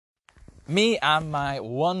Me and my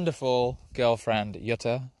wonderful girlfriend,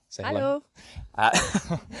 Jutta, say hello,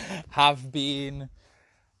 have been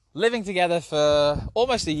living together for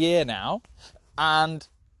almost a year now. And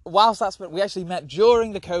whilst we actually met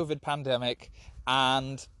during the COVID pandemic,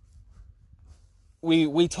 and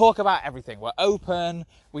we talk about everything. We're open,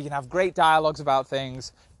 we can have great dialogues about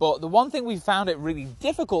things. But the one thing we found it really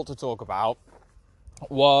difficult to talk about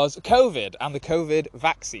was COVID and the COVID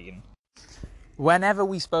vaccine. Whenever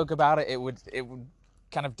we spoke about it, it would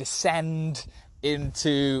kind of descend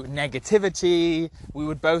into negativity. We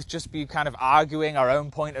would both just be kind of arguing our own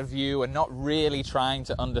point of view and not really trying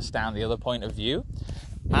to understand the other point of view.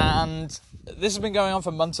 And this has been going on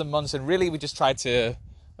for months and months, and really we just tried to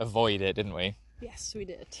avoid it, didn't we? Yes, we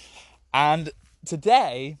did. And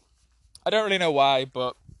today, I don't really know why,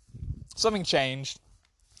 but something changed.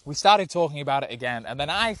 We started talking about it again, and then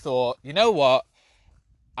I thought, you know what?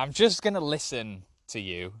 I'm just going to listen to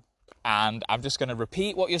you, and I'm just going to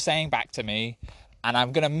repeat what you're saying back to me, and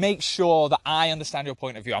I'm going to make sure that I understand your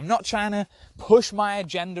point of view. I'm not trying to push my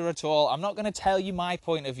agenda at all. I'm not going to tell you my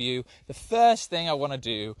point of view. The first thing I want to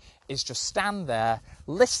do is just stand there,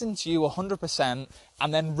 listen to you 100%,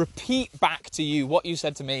 and then repeat back to you what you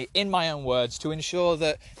said to me in my own words to ensure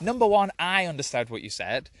that, number one, I understood what you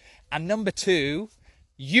said, and number two,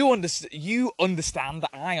 you understand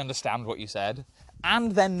that I understand what you said.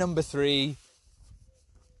 And then number three,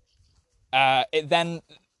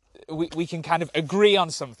 we can kind of agree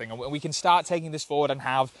on something, and we can start taking this forward and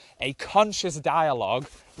have a conscious dialogue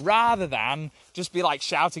rather than just be like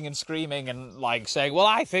shouting and screaming and like saying, well,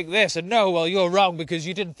 I think this, and no, well, you're wrong because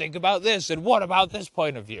you didn't think about this, and what about this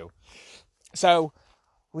point of view? So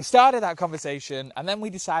we started that conversation, and then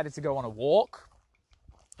we decided to go on a walk.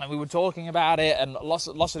 And we were talking about it and lots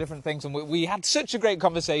of different things. And we had such a great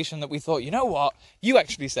conversation that we thought, you know what? You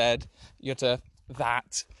actually said, Jutta,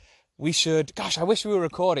 that we should... Gosh, I wish we were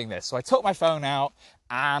recording this. So I took my phone out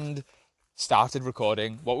and started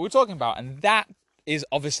recording what we were talking about. And that is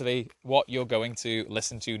obviously what you're going to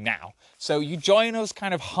listen to now. So you join us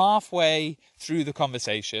kind of halfway through the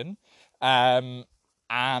conversation. And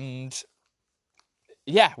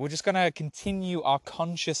yeah, we're just going to continue our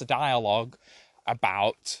conscious dialogue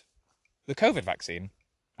about the COVID vaccine.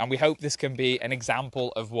 And we hope this can be an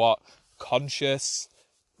example of what conscious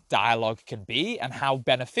dialogue can be and how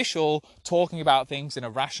beneficial talking about things in a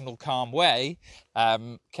rational, calm way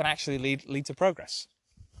can actually lead to progress.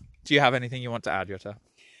 Do you have anything you want to add, Jutta?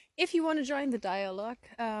 If you want to join the dialogue,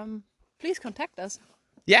 please contact us.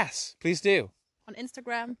 Yes, please do. On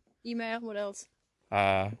Instagram, email, what else?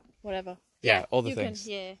 Whatever. Yeah, all the things.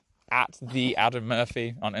 At the Adam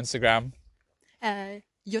Murphy on Instagram.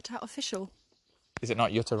 Jutta Official. Is it not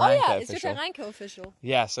Jutta Reinke Official? Oh yeah, it's Jutta Reinke Official.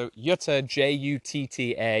 Yeah, so Jutta, Jutta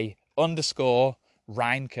 _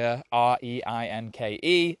 Reinke,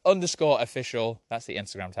 REINKE _ official. That's the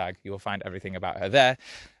Instagram tag. You will find everything about her there.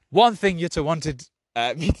 One thing Jutta wanted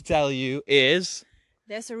me to tell you is...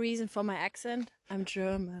 There's a reason for my accent. I'm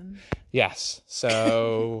German. Yes,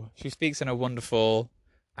 so she speaks in a wonderful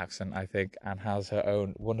accent, I think, and has her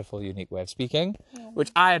own wonderful, unique way of speaking,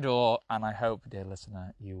 which I adore, and I hope, dear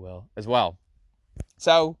listener, you will as well.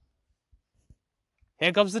 So,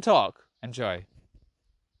 here comes the talk. Enjoy.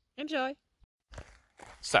 Enjoy.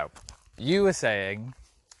 So, you were saying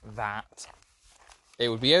that it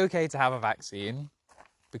would be okay to have a vaccine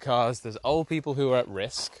because there's old people who are at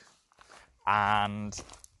risk, and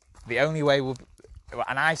the only way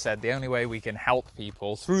and I said the only way we can help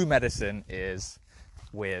people through medicine is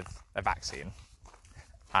with a vaccine.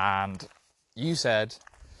 And you said,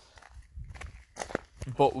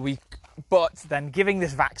 but then giving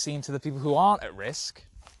this vaccine to the people who aren't at risk,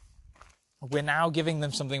 we're now giving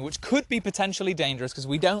them something which could be potentially dangerous because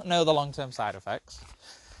we don't know the long-term side effects.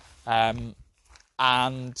 And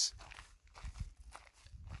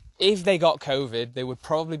if they got COVID, they would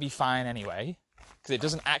probably be fine anyway because it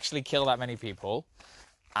doesn't actually kill that many people.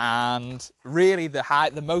 And really the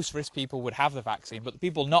most risk people would have the vaccine, but the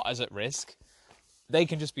people not as at risk, they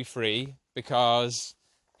can just be free because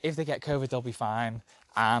if they get COVID, they'll be fine.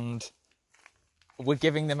 And we're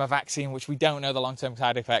giving them a vaccine which we don't know the long-term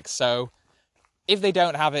side effects. So if they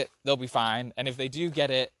don't have it, they'll be fine. And if they do get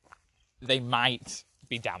it, they might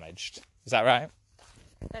be damaged. Is that right?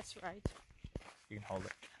 That's right. You can hold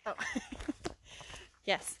it. Oh.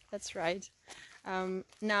 Yes, that's right.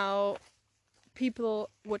 Now... people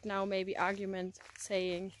would now maybe argument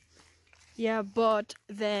saying, yeah, but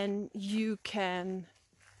then you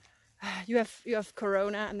have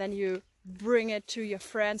corona and then you bring it to your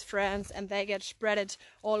friends and they get spread it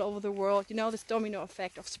all over the world. You know, this domino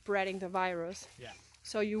effect of spreading the virus. Yeah.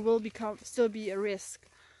 So you will still be a risk.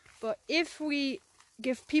 But if we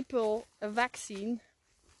give people a vaccine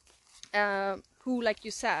who, like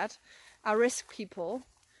you said, are risk people,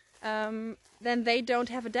 then they don't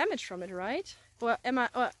have a damage from it, right? Or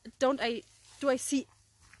do I see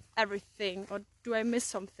everything, or do I miss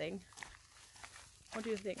something? What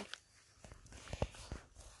do you think?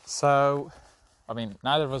 So, I mean,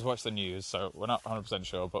 neither of us watch the news, so we're not 100%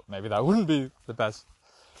 sure, but maybe that wouldn't be the best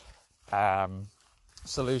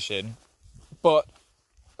solution. But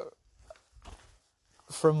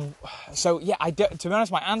to be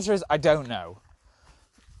honest, my answer is I don't know.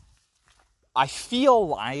 I feel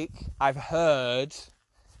like I've heard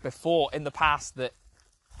before in the past that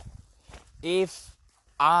if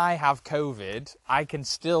I have COVID, I can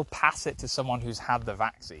still pass it to someone who's had the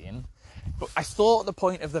vaccine. But I thought the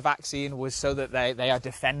point of the vaccine was so that they are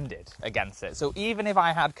defended against it. So even if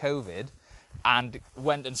I had COVID and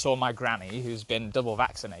went and saw my granny who's been double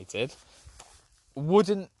vaccinated,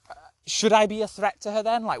 should I be a threat to her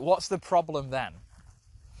then? Like, what's the problem then?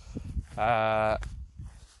 Yeah,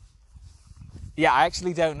 I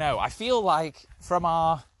actually don't know. I feel like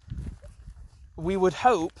we would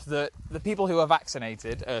hope that the people who are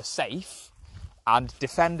vaccinated are safe and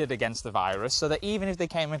defended against the virus, so that even if they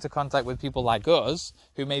came into contact with people like us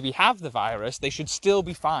who maybe have the virus, they should still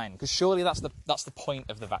be fine, because surely that's the point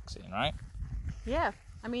of the vaccine, right? Yeah,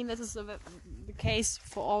 I mean, this is the case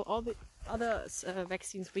for all the other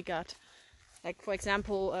vaccines we got. Like, for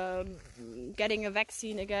example, getting a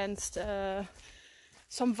vaccine against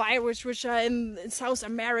some virus which are in South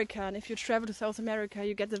America, and if you travel to South America,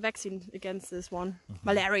 you get the vaccine against this one,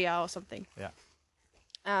 malaria or something. Yeah.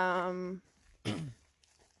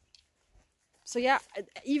 So yeah,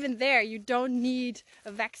 even there, you don't need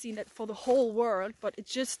a vaccine for the whole world, but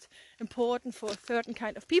it's just important for a certain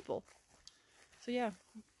kind of people. So yeah.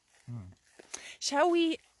 Shall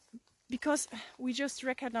we, because we just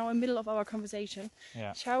record now in the middle of our conversation,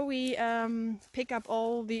 shall we pick up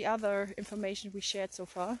all the other information we shared so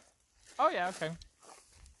far? Oh yeah, okay.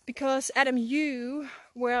 Because Adam, you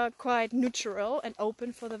were quite neutral and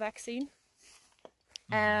open for the vaccine.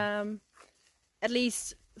 At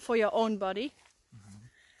least for your own body.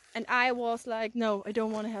 And I was like, no, I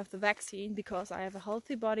don't want to have the vaccine because I have a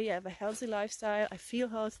healthy body, I have a healthy lifestyle, I feel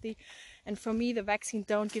healthy, and for me the vaccine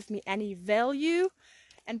don't give me any value,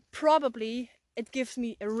 and probably it gives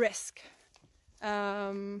me a risk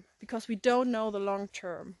because we don't know the long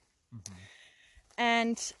term.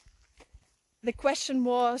 And the question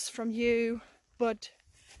was from you, but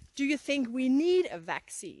do you think we need a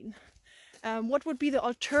vaccine? What would be the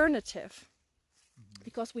alternative?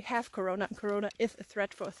 Because we have corona, and corona is a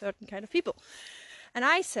threat for a certain kind of people. And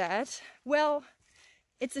I said, well,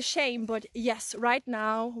 it's a shame, but yes, right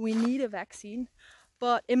now we need a vaccine.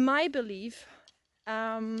 But in my belief,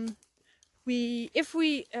 if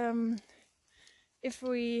we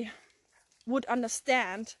would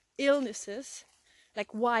understand illnesses,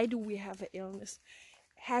 like why do we have an illness?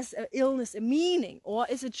 Has an illness a meaning, or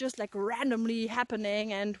is it just like randomly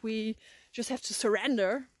happening and we just have to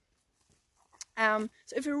surrender? So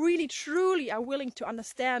if we really truly are willing to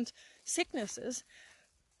understand sicknesses,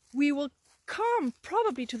 we will come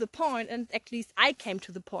probably to the point, and at least I came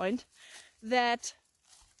to the point, that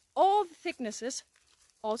all the sicknesses,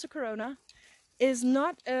 also corona, is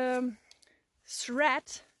not a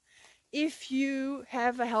threat if you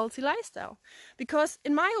have a healthy lifestyle. Because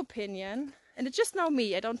in my opinion, and it's just now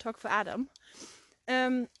me, I don't talk for Adam,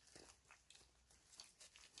 a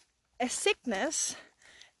sickness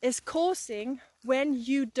is causing when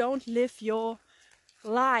you don't live your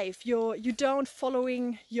life, you don't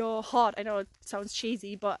following your heart. I know it sounds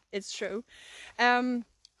cheesy, but it's true.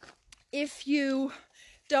 If you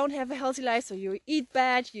don't have a healthy life, so you eat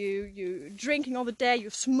bad, you drinking all the day, you're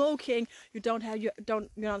smoking, you're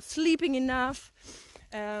not sleeping enough,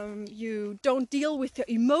 you don't deal with your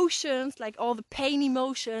emotions, like all the pain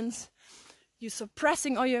emotions, you're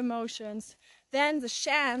suppressing all your emotions, then the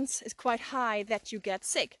chance is quite high that you get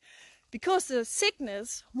sick. Because the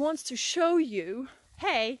sickness wants to show you,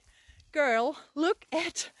 hey, girl, look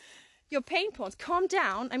at your pain points, calm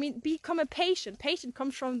down. I mean, become a patient. Patient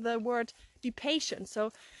comes from the word be patient.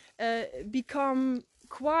 So become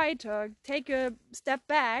quieter, take a step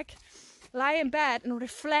back, lie in bed and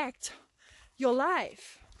reflect your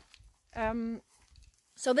life.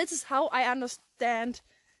 So this is how I understand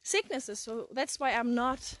sicknesses. So that's why I'm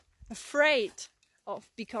not afraid of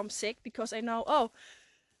become sick, because I know,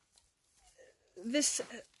 this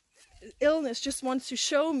illness just wants to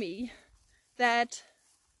show me that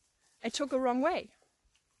I took a wrong way.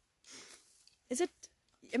 Is it?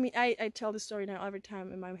 I mean, I tell the story now every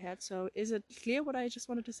time in my head, so is it clear what I just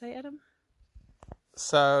wanted to say, Adam?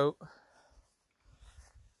 So,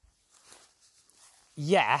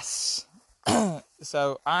 yes.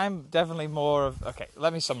 So I'm definitely more of... Okay,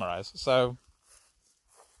 let me summarize. So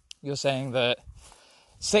you're saying that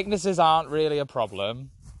sicknesses aren't really a problem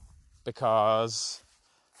because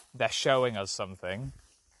they're showing us something.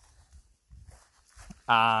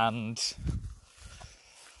 And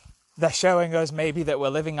they're showing us maybe that we're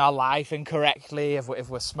living our life incorrectly, if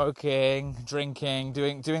we're smoking, drinking,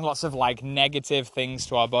 doing lots of like negative things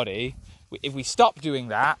to our body. If we stop doing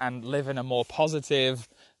that and live in a more positive,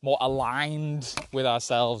 more aligned with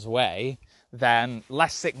ourselves way, then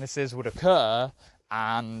less sicknesses would occur,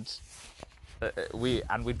 and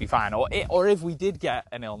we'd be fine. Or if we did get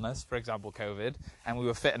an illness, for example COVID, and we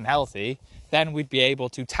were fit and healthy, then we'd be able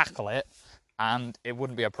to tackle it and it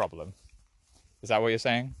wouldn't be a problem. Is that what you're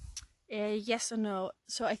saying? Yes or no.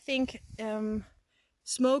 So I think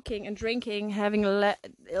smoking and drinking, having a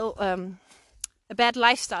bad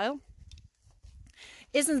lifestyle,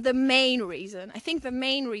 isn't the main reason. I think the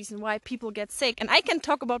main reason why people get sick, and I can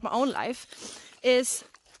talk about my own life, is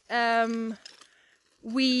like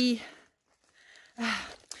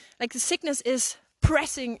the sickness is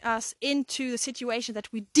pressing us into the situation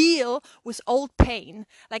that we deal with old pain,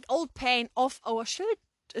 like old pain of our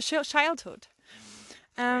childhood.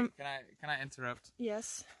 Can I interrupt?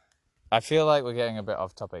 Yes. I feel like we're getting a bit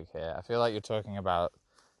off topic here. I feel like you're talking about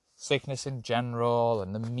sickness in general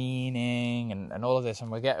and the meaning and all of this,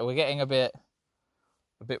 and we're getting a bit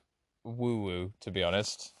woo-woo, to be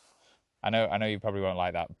honest. I know you probably won't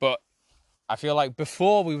like that, but I feel like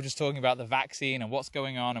before we were just talking about the vaccine and what's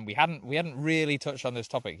going on, and we hadn't really touched on this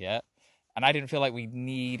topic yet, and I didn't feel like we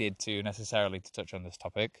needed to necessarily to touch on this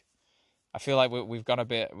topic. I feel like we've gone a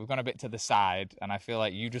bit to the side, and I feel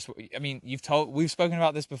like we've spoken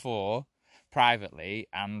about this before privately,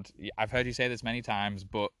 and I've heard you say this many times,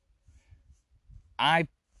 but I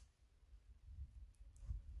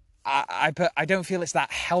don't feel it's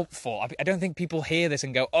that helpful. I don't think people hear this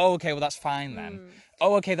and go, oh, okay, well, that's fine then.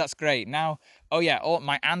 Oh, okay, that's great. Now, oh yeah,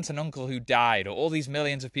 my aunt and uncle who died, or all these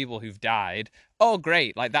millions of people who've died. Oh,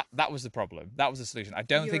 great. Like that was the problem. That was the solution. I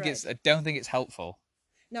don't think it's helpful.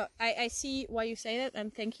 No, I see why you say that,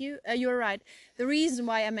 and thank you. You're right. The reason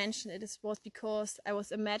why I mentioned it was because I was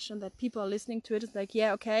imagining that people are listening to it. It's like,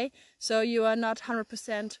 yeah, okay, so you are not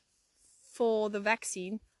 100% for the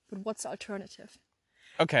vaccine, but what's the alternative?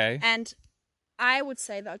 Okay. And I would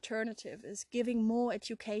say the alternative is giving more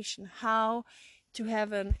education how to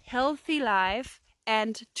have a healthy life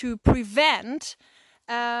and to prevent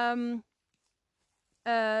the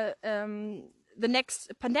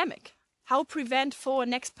next pandemic. How prevent for a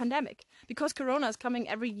next pandemic? Because Corona is coming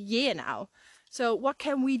every year now. So what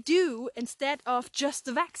can we do instead of just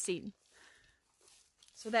the vaccine?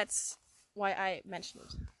 So that's why I mentioned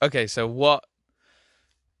it. Okay, so what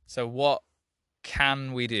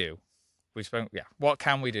can we do? What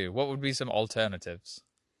can we do? What would be some alternatives?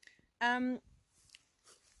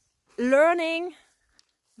 Learning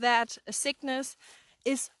that a sickness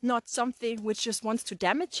is not something which just wants to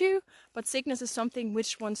damage you, but sickness is something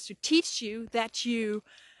which wants to teach you that you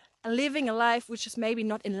are living a life which is maybe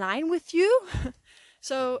not in line with you.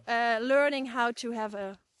 So learning how to have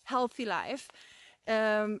a healthy life,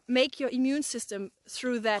 make your immune system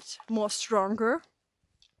through that more stronger.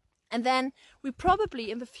 And then we probably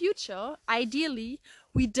in the future, ideally,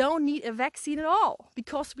 we don't need a vaccine at all,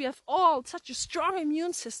 because we have all such a strong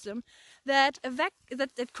immune system that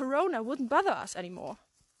that Corona wouldn't bother us anymore.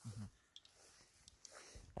 Mm-hmm.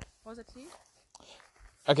 Was it clear?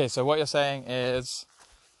 Okay, so what you're saying is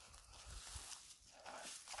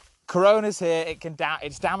Corona's here,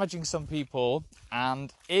 it's damaging some people,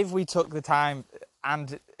 and if we took the time,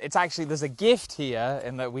 and it's actually, there's a gift here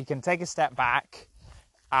in that we can take a step back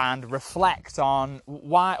and reflect on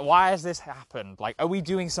why has this happened? Like, are we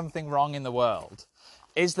doing something wrong in the world?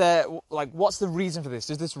 Is there, like, what's the reason for this?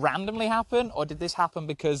 Does this randomly happen, or did this happen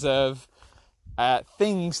because of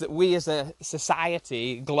things that we as a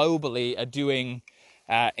society globally are doing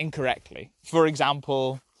incorrectly? For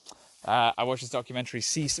example, I watched this documentary,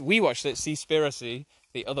 we watched it, Seaspiracy,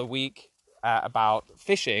 the other week about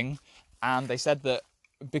fishing, and they said that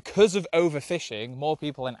because of overfishing, more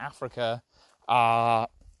people in Africa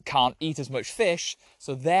can't eat as much fish,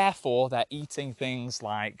 so therefore they're eating things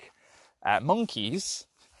like monkeys,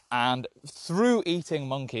 and through eating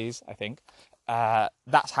monkeys, I think,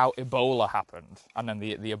 that's how Ebola happened, and then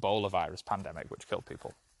the Ebola virus pandemic, which killed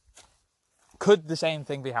people. Could the same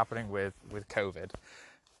thing be happening with COVID?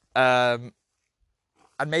 And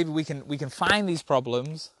maybe we can find these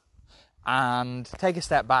problems and take a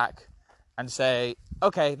step back and say,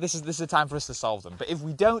 okay, this is the time for us to solve them. But if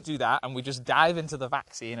we don't do that and we just dive into the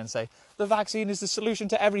vaccine and say the vaccine is the solution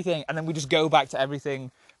to everything, and then we just go back to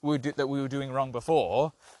everything that we were doing wrong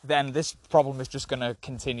before, then this problem is just going to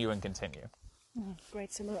continue and continue.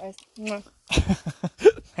 Great summarized.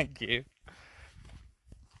 Thank you.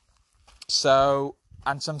 So,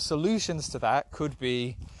 and some solutions to that could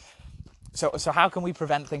be, so how can we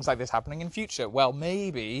prevent things like this happening in future? Well,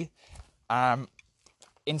 maybe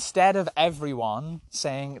instead of everyone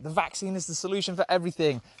saying the vaccine is the solution for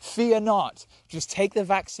everything, fear not, just take the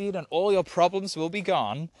vaccine and all your problems will be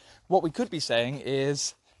gone, what we could be saying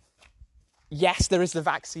is, yes, there is the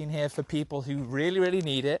vaccine here for people who really, really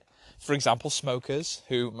need it. For example, smokers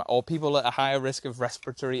or people at a higher risk of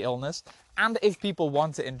respiratory illness, and if people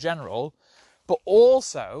want it in general. But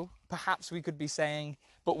also, perhaps we could be saying,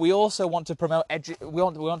 but we also want to promote we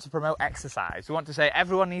want to promote exercise. We want to say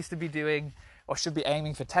everyone needs to be doing or should be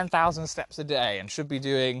aiming for 10,000 steps a day and should be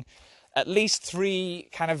doing at least 3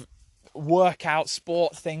 kind of workout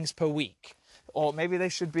sport things per week, or maybe they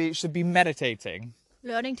should be meditating,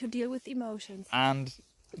 Learning to deal with emotions. and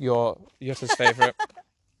your favorite.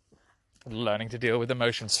 Learning to deal with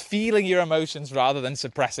emotions, feeling your emotions rather than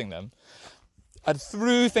suppressing them. And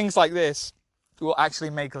through things like this, it will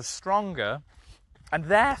actually make us stronger. And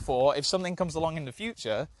therefore, if something comes along in the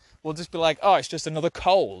future, we'll just be like, oh, it's just another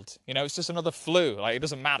cold. It's just another flu. Like, it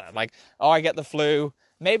doesn't matter. Like, oh, I get the flu.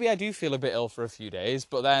 Maybe I do feel a bit ill for a few days,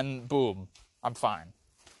 but then, boom, I'm fine.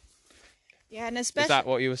 Yeah, and especially... Is that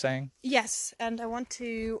what you were saying? Yes, and I want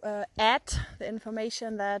to add the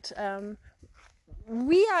information that...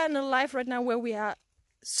 we are in a life right now where we are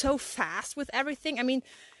so fast with everything. I mean,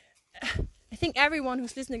 I think everyone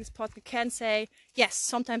who's listening to this podcast can say, yes,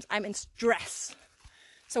 sometimes I'm in stress.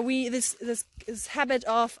 So this habit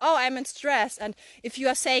of, oh, I'm in stress. And if you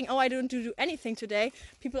are saying, oh, I don't do anything today,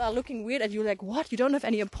 people are looking weird at you like, what? You don't have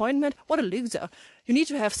any appointment? What a loser. You need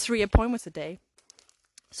to have 3 appointments a day.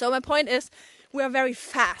 So my point is, we are very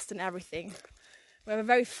fast in everything. We have a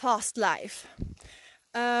very fast life.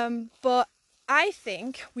 But I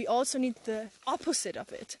think we also need the opposite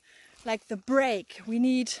of it, like the break.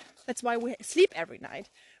 That's why we sleep every night.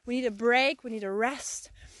 We need a break, we need a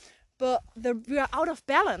rest, but we are out of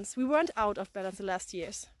balance. We weren't out of balance the last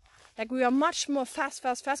years. Like, we are much more fast,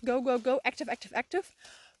 go, active,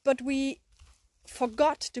 but we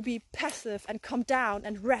forgot to be passive and calm down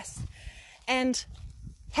and rest. And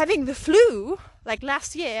having the flu, like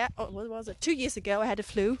last year, or what was it, 2 years ago, I had a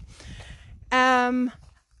flu.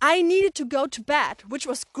 I needed to go to bed, which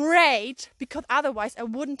was great because otherwise I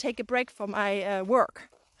wouldn't take a break from my work.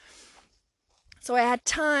 So I had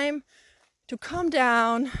time to calm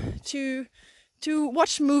down, to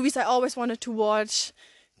watch movies I always wanted to watch,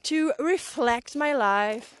 to reflect my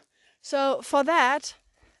life. So for that,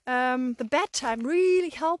 the bedtime really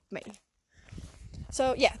helped me.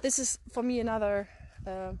 So yeah, this is for me another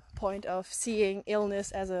point of seeing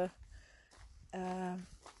illness as a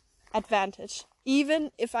advantage. Even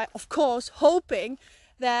if I, of course, hoping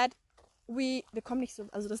that wir kommen nicht so,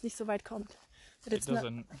 also dass nicht so weit kommt.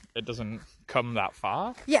 It doesn't come that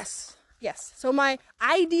far. Yes. So my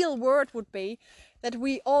ideal word would be that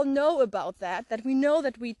we all know about that we know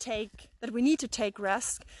that we need to take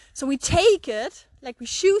rest. So we take it, like we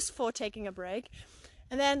choose for taking a break,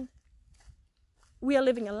 and then we are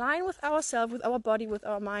living in line with ourselves, with our body, with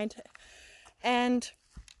our mind, and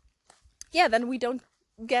yeah, then we don't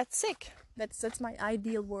get sick. That's my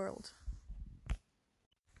ideal world.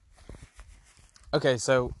 Okay,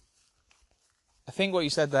 so I think what you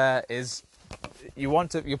said there is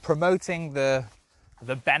you're promoting the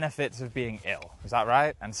benefits of being ill. Is that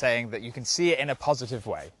right? And saying that you can see it in a positive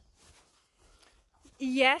way.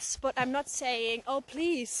 Yes, but I'm not saying, oh,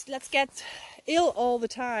 please, let's get ill all the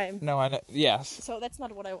time. No, I know. Yes. So that's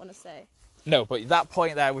not what I want to say. No, but that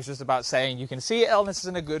point there was just about saying you can see illnesses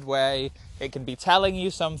in a good way. It can be telling you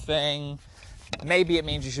something. Maybe it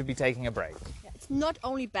means you should be taking a break. Yeah, it's not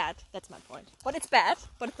only bad. That's my point. But it's bad,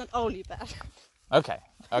 but it's not only bad. Okay.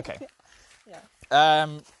 Yeah.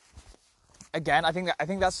 Again, I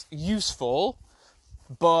think that's useful,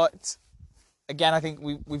 but again, I think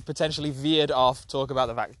we've potentially veered off talking about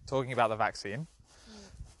the vaccine,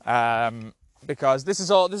 because this is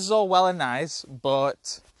all well and nice,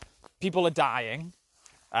 but people are dying.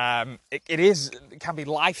 It can be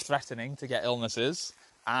life-threatening to get illnesses,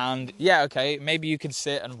 and yeah, okay, maybe you can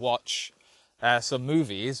sit and watch some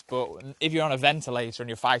movies, but if you're on a ventilator and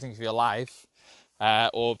you're fighting for your life,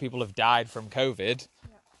 or people have died from COVID,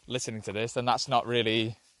 listening to this, then that's not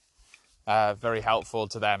really very helpful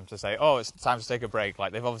to them to say, oh, it's time to take a break.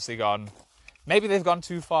 Like, they've obviously maybe they've gone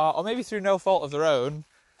too far, or maybe through no fault of their own,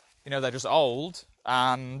 they're just old,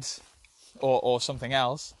 or something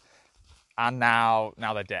else, and now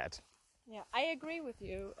they're dead. Yeah, I agree with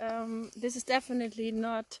you. This is definitely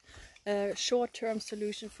not a short-term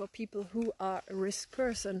solution for people who are a risk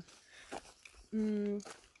person.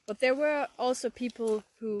 But there were also people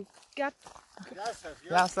who got... Yes,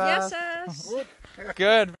 Yes,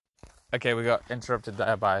 good. Okay, we got interrupted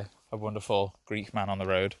there by a wonderful Greek man on the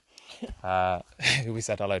road, who we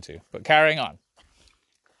said hello to. But carrying on.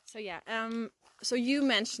 So yeah, so you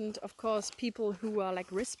mentioned, of course, people who are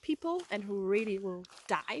like risk people and who really will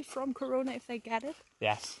die from corona if they get it.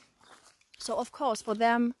 Yes. So of course, for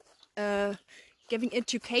them, giving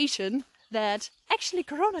education that actually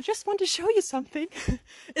corona just want to show you something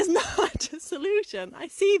is not a solution. I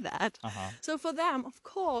see that. So for them, of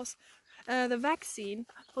course, the vaccine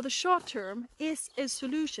for the short term is a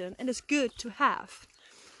solution and is good to have.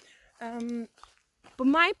 But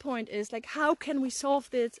my point is, like, how can we solve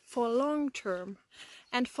this for long term?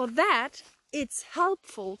 And for that, it's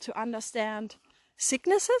helpful to understand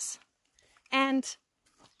sicknesses and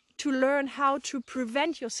to learn how to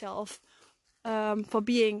prevent yourself for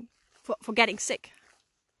getting sick,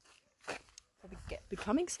 for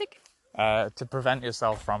becoming sick. To prevent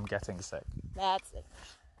yourself from getting sick. That's it.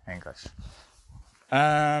 English.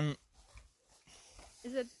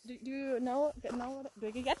 Is it? Do you know? Do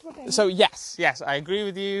you get what I mean? So yes, I agree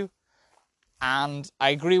with you, and I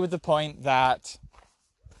agree with the point that,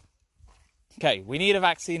 okay, we need a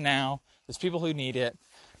vaccine now. There's people who need it.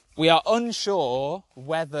 We are unsure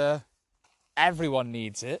whether everyone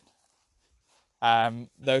needs it.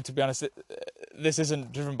 Though, to be honest, this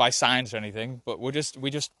isn't driven by science or anything. But we just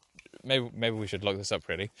maybe we should look this up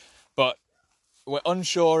really. But we're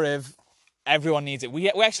unsure if everyone needs it. We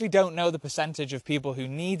actually don't know the percentage of people who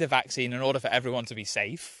need the vaccine in order for everyone to be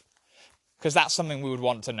safe, because that's something we would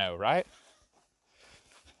want to know, right?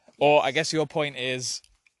 Or I guess your point is,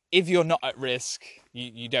 if you're not at risk,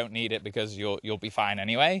 you don't need it because you'll be fine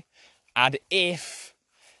anyway. And if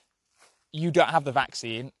you don't have the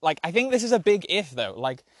vaccine, like, I think this is a big if though.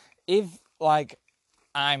 Like, if like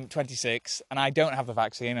I'm 26 and I don't have the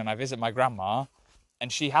vaccine and I visit my grandma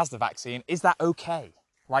and she has the vaccine, is that okay?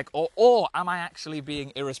 Like, or am I actually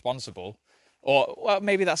being irresponsible? Or, well,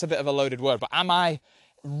 maybe that's a bit of a loaded word, but am I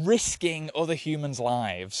risking other humans'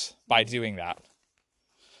 lives by doing that?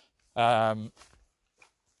 And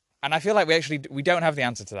I feel like we don't have the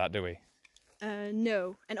answer to that, do we?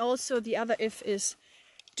 No. And also the other if is,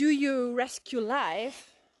 do you rescue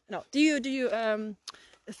life? No. Do you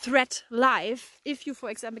threat life if you, for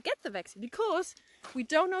example, get the vaccine? Because we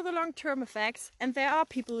don't know the long-term effects, and there are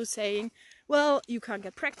people who are saying, well, you can't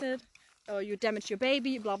get pregnant, or you damage your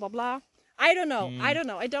baby, blah blah blah. I don't know.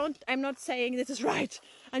 I'm not saying this is right.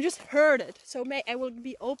 I just heard it, so I will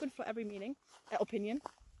be open for every opinion.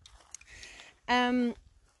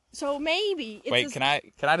 So maybe it's wait. Can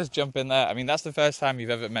I just jump in there? I mean, that's the first time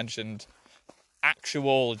you've ever mentioned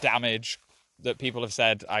actual damage that people have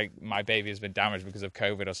said, my baby has been damaged because of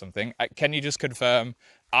COVID or something. Can you just confirm,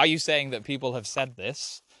 are you saying that people have said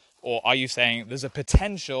this, or are you saying there's a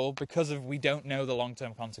potential, because we don't know the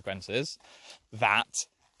long-term consequences, that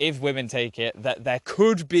if women take it, that there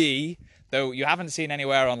could be, though you haven't seen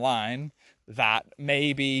anywhere online, that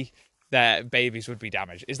maybe their babies would be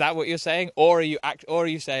damaged? Is that what you're saying? Or are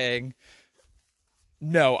you saying,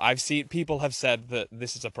 no, I've seen, people have said that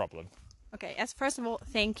this is a problem? Okay, first of all,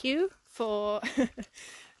 thank you for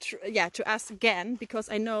to ask again, because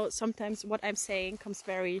I know sometimes what I'm saying comes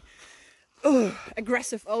very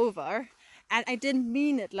aggressive over, and I didn't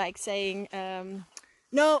mean it like saying,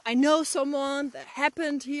 no, I know someone that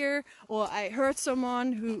happened here, or I heard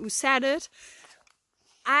someone who said it.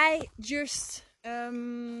 I just,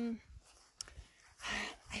 I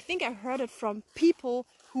think I heard it from people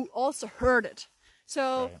who also heard it.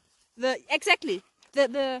 So the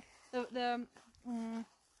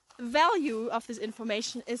value of this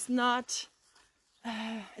information is not,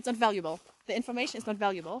 it's not valuable. The information is not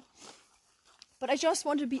valuable. But I just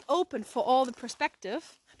want to be open for all the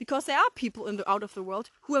perspective, because there are people out of the world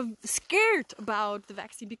who are scared about the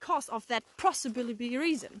vaccine because of that possibility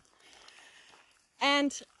reason.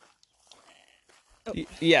 And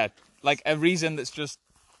yeah, like a reason that's just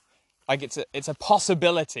like it's a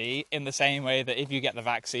possibility, in the same way that if you get the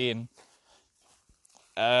vaccine,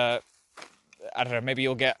 I don't know, maybe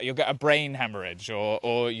you'll get a brain hemorrhage,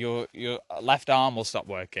 or your left arm will stop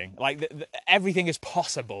working. Like everything is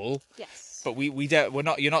possible. yes. But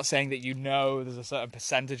you're not saying that there's a certain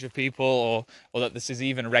percentage of people, or that this is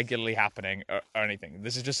even regularly happening or anything.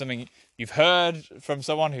 This is just something you've heard from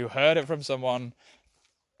someone who heard it from someone,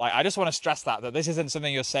 Like, I just want to stress that this isn't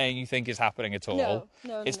something you're saying you think is happening at all.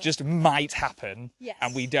 No, it's just might happen, Yes.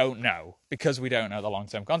 and we don't know, because we don't know the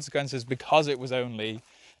long-term consequences, because it was only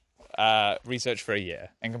research for a year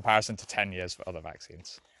in comparison to 10 years for other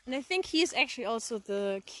vaccines. And I think he's actually also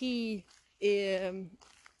the key,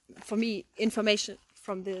 for me, information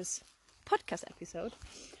from this podcast episode,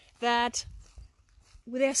 that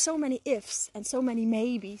there are so many ifs and so many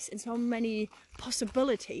maybes and so many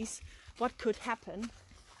possibilities what could happen.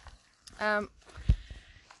 I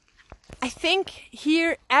think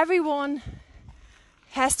here everyone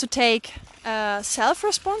has to take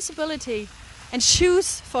self-responsibility and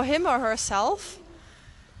choose for him or herself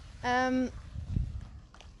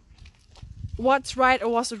what's right or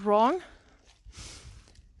what's wrong.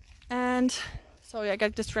 And sorry, I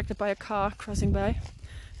got distracted by a car crossing by.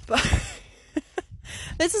 But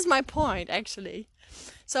this is my point, actually.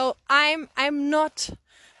 So I'm not,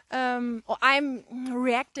 or I'm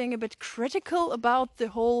reacting a bit critical about the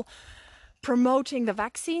whole promoting the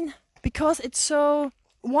vaccine, because it's so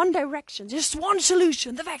one direction, just one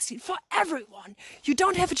solution, the vaccine for everyone. You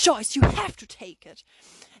don't have a choice, you have to take it.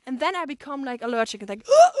 And then I become like allergic and like,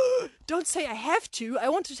 don't say I have to. I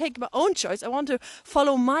want to take my own choice. I want to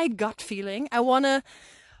follow my gut feeling. I want to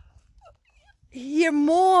hear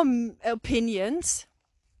more opinions.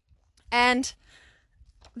 And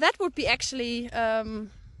that would be actually,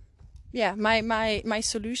 my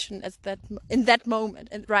solution in that moment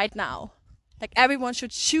and right now. Like, everyone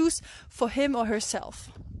should choose for him or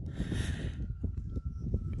herself.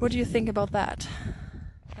 What do you think about that,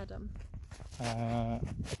 Adam?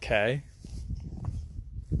 Okay.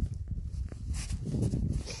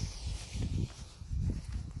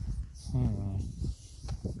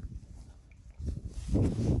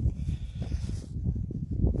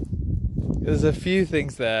 There's a few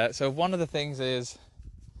things there. So one of the things is,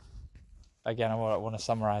 again, I want to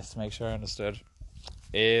summarize to make sure I understood,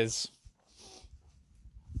 is,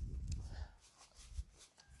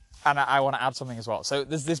 and I want to add something as well. So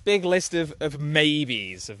there's this big list of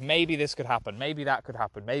maybes, of maybe this could happen, maybe that could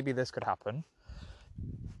happen, maybe this could happen.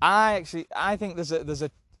 I think there's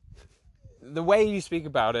a the way you speak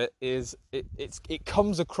about it is it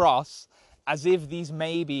comes across as if these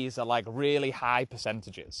maybes are like really high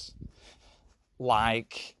percentages.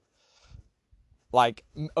 Like,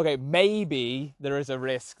 okay, maybe there is a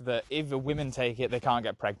risk that if the women take it, they can't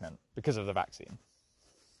get pregnant because of the vaccine.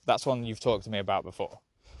 That's one you've talked to me about before.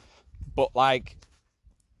 But, like,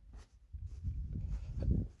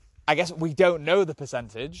 I guess we don't know the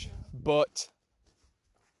percentage, but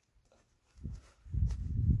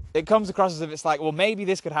it comes across as if it's like, well, maybe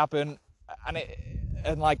this could happen, and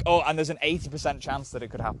there's an 80% chance that it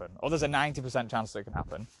could happen, or there's a 90% chance that it can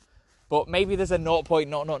happen. But maybe there's a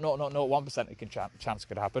 0.00001% chance it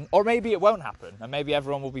could happen, or maybe it won't happen, and maybe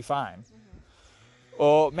everyone will be fine.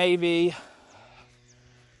 Or maybe,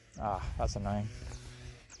 that's annoying.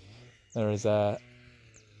 There is a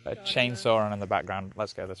chainsaw on in the background.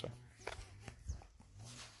 Let's go this way.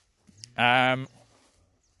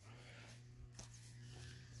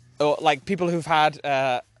 Or like people who've had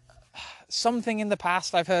something in the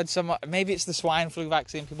past. I've heard maybe it's the swine flu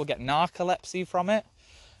vaccine. People get narcolepsy from it,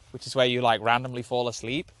 which is where you like randomly fall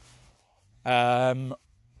asleep. I've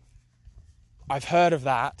heard of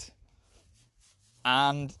that,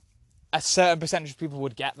 and a certain percentage of people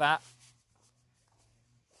would get that.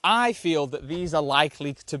 I feel that these are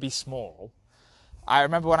likely to be small. I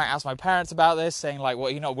remember when I asked my parents about this, saying like, well,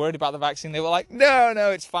 you're not worried about the vaccine? They were like, no,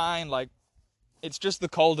 it's fine. Like, it's just the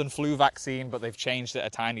cold and flu vaccine, but they've changed it a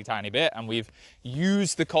tiny, tiny bit. And we've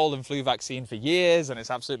used the cold and flu vaccine for years, and it's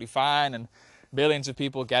absolutely fine. And millions of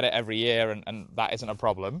people get it every year, and that isn't a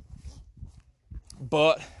problem.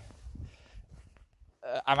 But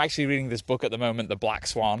I'm actually reading this book at the moment, The Black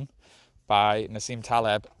Swan, by Nassim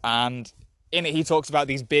Taleb. And in it, he talks about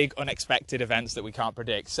these big, unexpected events that we can't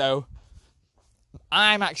predict. So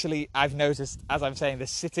I've noticed, as I'm saying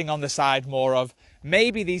this, sitting on the side more of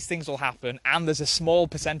maybe these things will happen, and there's a small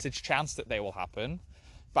percentage chance that they will happen.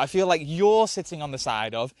 But I feel like you're sitting on the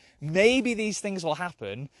side of maybe these things will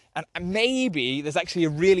happen, and maybe there's actually a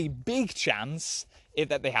really big chance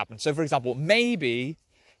that they happen. So, for example, maybe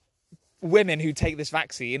women who take this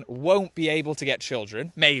vaccine won't be able to get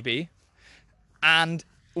children, maybe. And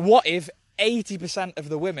what if 80% of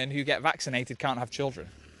the women who get vaccinated can't have children?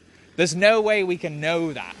 There's no way we can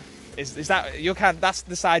know that. Is that that's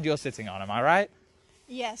the side you're sitting on? Am I right?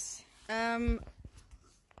 Yes. The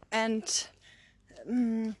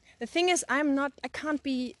thing is, I can't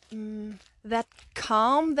be that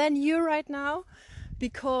calm than you right now,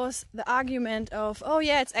 because the argument of, oh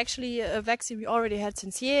yeah, it's actually a vaccine we already had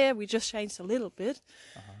since year, we just changed a little bit.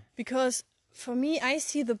 Because for me, I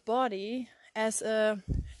see the body as a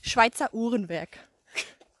Schweizer Uhrenwerk.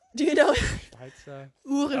 Do you know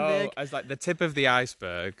Uhrenwerk? Oh, as like the tip of the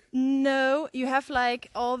iceberg. No, you have like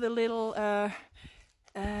all the little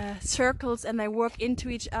circles, and they work into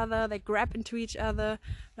each other. They grab into each other.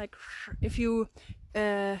 Like if you.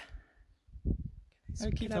 Keep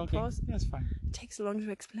can I talking. pause? Yeah, it's fine. It takes so long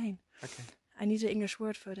to explain. Okay. I need an English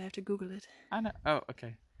word for it. I have to Google it. I know. Oh,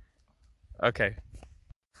 okay. Okay.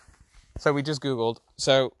 So we just Googled.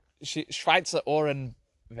 So Schweizer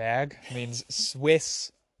Uhrenwerk means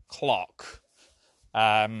Swiss clock.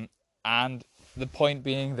 And the point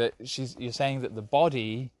being that you're saying that the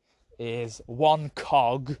body is one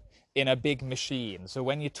cog in a big machine. So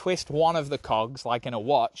when you twist one of the cogs, like in a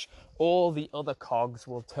watch, all the other cogs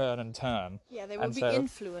will turn and turn. Yeah, they will be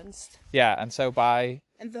influenced. Yeah, and so by...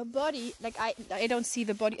 And the body, like I don't see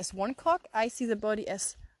the body as one cog. I see the body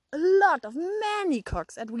as a lot of many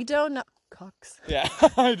cogs, and we don't know cogs. Yeah,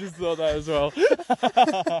 I just thought that as well.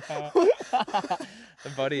 The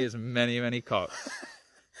body is many cogs.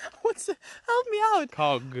 Help me out.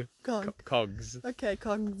 Cog. Cog. Cogs. Okay,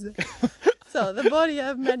 cogs. So the body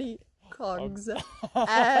have many cogs,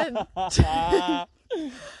 and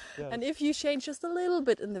and if you change just a little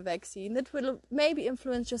bit in the vaccine, that will maybe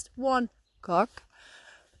influence just one cog,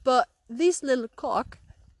 but these little cog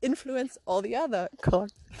influence all the other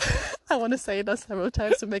cogs. I want to say that several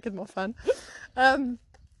times to make it more fun.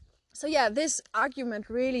 So yeah, this argument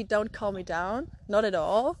really don't calm me down, not at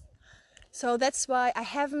all. So that's why I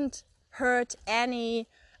haven't heard any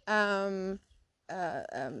pharma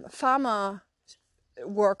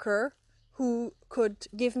worker who could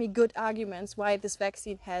give me good arguments why this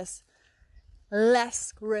vaccine has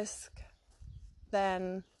less risk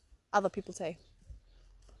than other people say.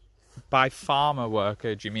 By pharma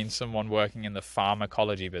worker, do you mean someone working in the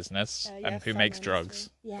pharmacology business and who makes drugs?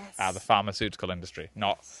 Yes. The pharmaceutical industry,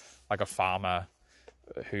 not like a farmer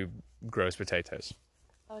who grows potatoes.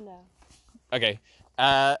 Oh no. Okay.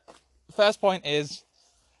 First point is,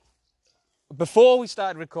 before we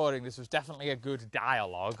started recording, this was definitely a good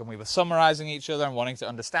dialogue, and we were summarising each other and wanting to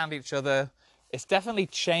understand each other. It's definitely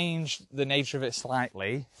changed the nature of it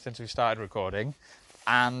slightly since we started recording.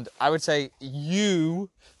 And I would say you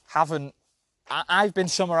haven't... I've been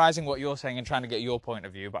summarising what you're saying and trying to get your point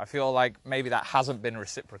of view, but I feel like maybe that hasn't been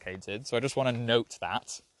reciprocated. So I just want to note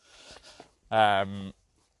that. And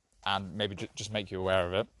maybe just make you aware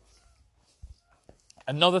of it.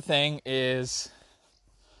 Another thing is...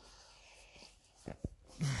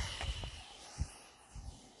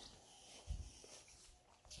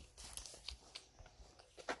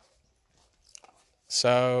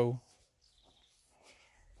 So...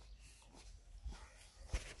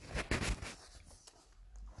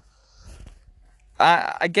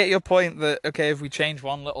 I get your point that, okay, if we change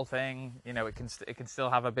one little thing, you know, it can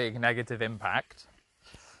still have a big negative impact.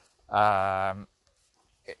 Your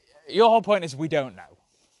whole point is we don't know,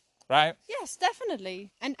 right? Yes,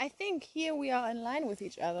 definitely. And I think here we are in line with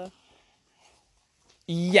each other.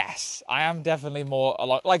 Yes, I am definitely more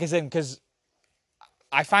along, like as in, because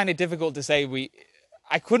I find it difficult to say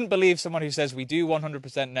I couldn't believe someone who says we do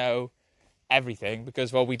 100% know everything,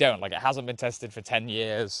 because, well, we don't. Like, it hasn't been tested for 10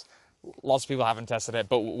 years. Lots of people haven't tested it,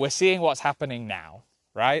 but we're seeing what's happening now,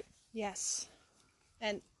 right? Yes.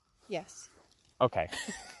 And yes. Okay.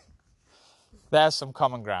 There's some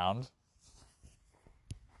common ground.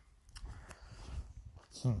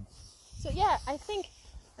 So yeah, I think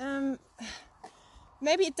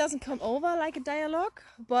maybe it doesn't come over like a dialogue,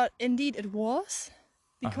 but indeed it was,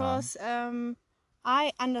 because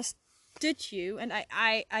I understood you, and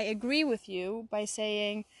I agree with you by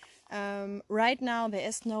saying right now there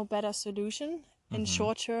is no better solution in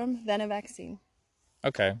short term than a vaccine.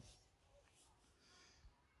 Okay.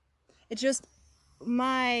 It's just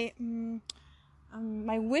my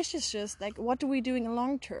wish is just like, what are we doing in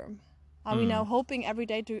long term? Are we now hoping every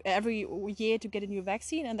year to get a new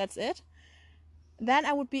vaccine and that's it? Then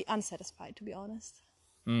I would be unsatisfied, to be honest.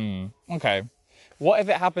 Okay. What if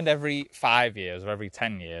it happened every 5 years or every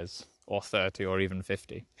 10 years or 30 or even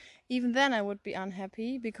 50? Even then I would be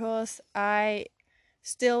unhappy, because I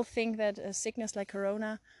still think that a sickness like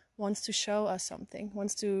Corona wants to show us something,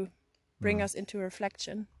 wants to bring us into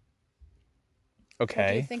reflection. Okay.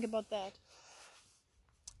 What do you think about that?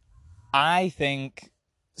 I think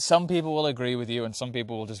some people will agree with you and some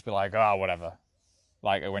people will just be like, oh, whatever.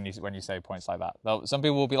 Like when you say points like that. Some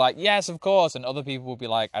people will be like, yes, of course. And other people will be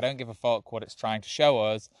like, I don't give a fuck what it's trying to show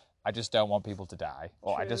us. I just don't want people to die.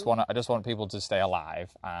 Or I just want people to stay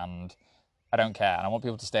alive. And I don't care. And I want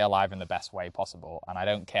people to stay alive in the best way possible. And I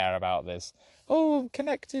don't care about this, I'm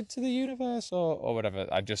connected to the universe or whatever.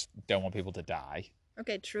 I just don't want people to die.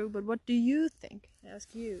 Okay, true. But what do you think? I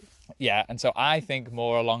ask you. Yeah, and so I think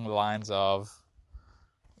more along the lines of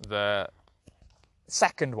the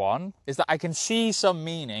second one is that I can see some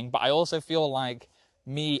meaning, but I also feel like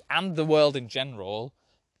me and the world in general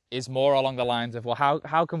is more along the lines of, well,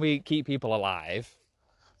 how can we keep people alive?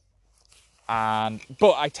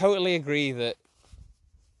 But I totally agree that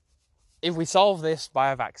if we solve this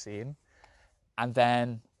by a vaccine and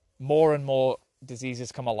then more and more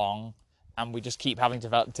diseases come along and we just keep having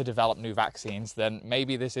to develop new vaccines, then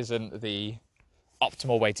maybe this isn't the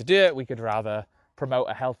optimal way to do it. We could rather promote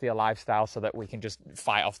a healthier lifestyle so that we can just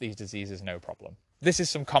fight off these diseases no problem. This is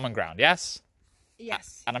some common ground, yes?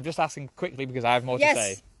 Yes. And I'm just asking quickly because I have more to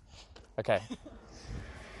say. Okay.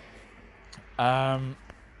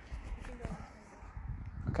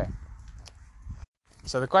 Okay.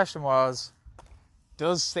 So the question was,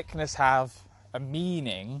 does sickness have a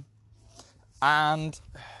meaning? And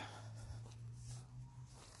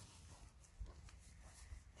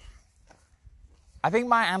I think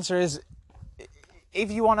my answer is,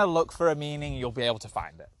 if you want to look for a meaning, you'll be able to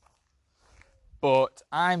find it. But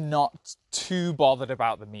I'm not too bothered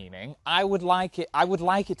about the meaning. I would like it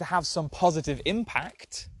to have some positive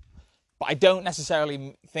impact, but I don't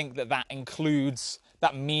necessarily think that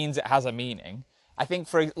means it has a meaning. I think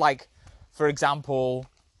for example,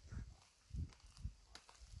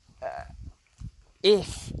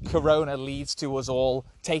 if Corona leads to us all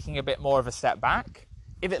taking a bit more of a step back,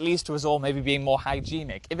 if it leads to us all maybe being more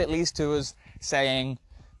hygienic, if it leads to us saying,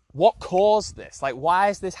 what caused this? Like, why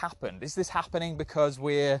has this happened? Is this happening because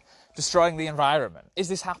we're destroying the environment? Is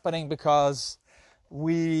this happening because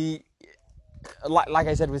we, like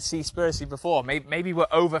I said with Seaspiracy before, maybe we're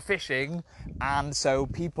overfishing, and so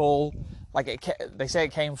people, they say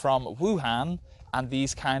it came from Wuhan, and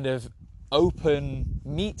these kind of open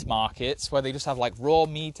meat markets where they just have like raw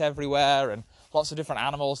meat everywhere and lots of different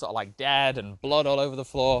animals that are like dead and blood all over the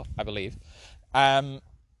floor, I believe.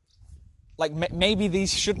 Maybe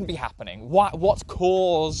these shouldn't be happening. What's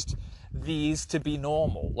caused these to be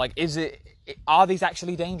normal? Like, are these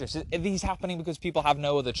actually dangerous? Are these happening because people have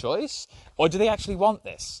no other choice? Or do they actually want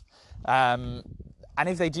this? And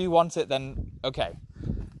if they do want it, then okay.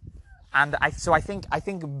 And I think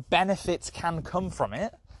benefits can come from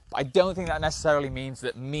it, but I don't think that necessarily means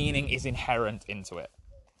that meaning is inherent into it.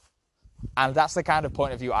 And that's the kind of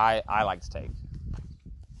point of view I like to take.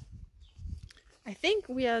 I think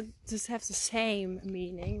we just have the same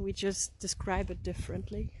meaning. We just describe it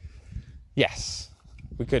differently. Yes,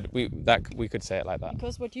 we could say it like that.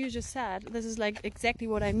 Because what you just said, this is like exactly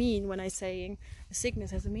what I mean when I'm saying a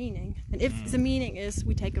sickness has a meaning. And if the meaning is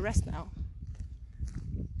we take a rest now.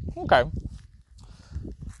 Okay.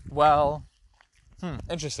 Well,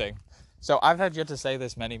 interesting. So I've heard you to say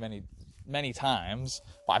this many, many, many times,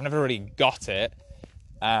 but I've never really got it.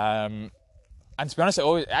 And to be honest,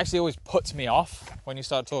 it actually always puts me off when you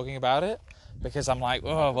start talking about it, because I'm like,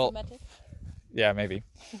 oh, well, yeah, maybe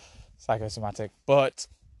psychosomatic, but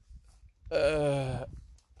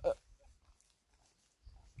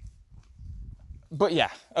yeah,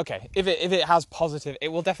 okay. If it has positive, it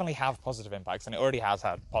will definitely have positive impacts, and it already has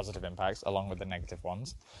had positive impacts along with the negative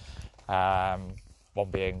ones. One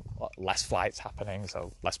being less flights happening,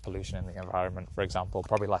 so less pollution in the environment, for example,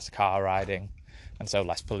 probably less car riding, and so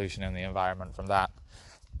less pollution in the environment from that.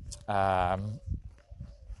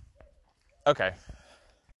 Okay.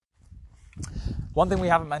 One thing we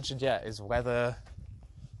haven't mentioned yet is whether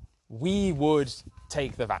we would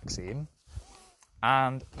take the vaccine.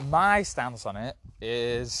 And my stance on it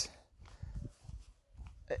is,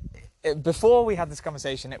 before we had this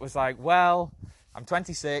conversation, it was like, well, I'm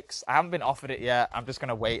 26, I haven't been offered it yet, I'm just going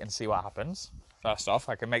to wait and see what happens. First off,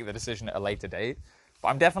 I can make the decision at a later date. But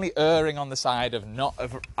I'm definitely erring on the side of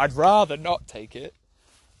I'd rather not take it,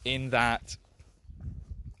 in that,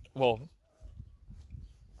 well,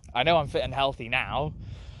 I know I'm fit and healthy now.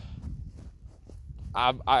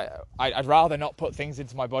 I'd rather not put things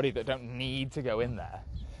into my body that don't need to go in there.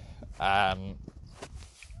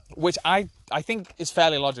 Which I think is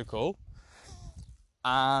fairly logical.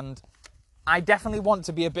 And I definitely want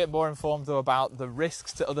to be a bit more informed, though, about the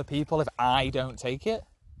risks to other people if I don't take it.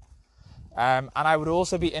 And I would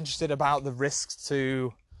also be interested about the risks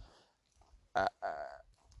to...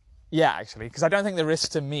 because I don't think the risks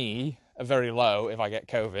to me are very low if I get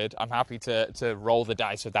COVID. I'm happy to roll the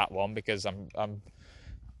dice with that one, because I'm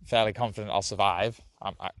fairly confident I'll survive.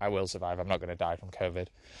 I will survive. I'm not going to die from COVID.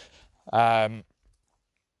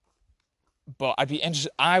 But I'd be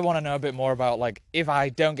interested. I want to know a bit more about, like, if I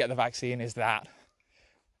don't get the vaccine, is that,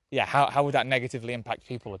 yeah, how would that negatively impact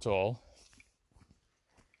people at all?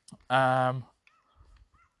 And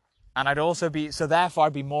I'd also be, so therefore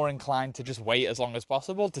I'd be more inclined to just wait as long as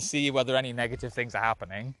possible to see whether any negative things are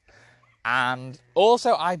happening. And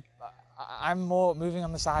also I'm more moving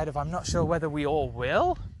on the side of, I'm not sure whether we all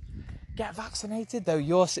will get vaccinated, though.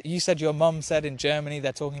 You said your mum said in Germany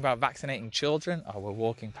they're talking about vaccinating children. Oh, we're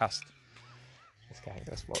walking past this guy.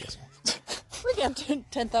 Let's walk this way. We got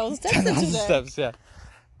 10,000 steps 10,000 into there. steps,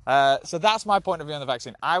 yeah. So that's my point of view on the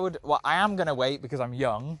vaccine. I am going to wait because I'm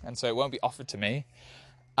young, and so it won't be offered to me.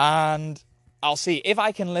 And I'll see if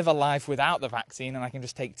I can live a life without the vaccine and I can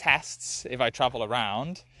just take tests if I travel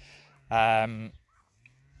around. I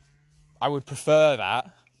would prefer that,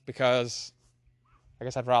 because I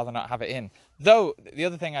guess I'd rather not have it in. Though, the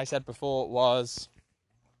other thing I said before was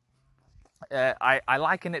I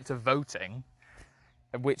liken it to voting,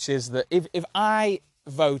 which is that if I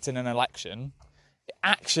vote in an election, it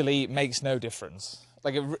actually makes no difference.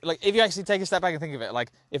 Like if you actually take a step back and think of it,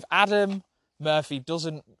 like if Adam Murphy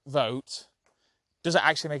doesn't vote, does it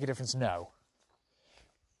actually make a difference? No.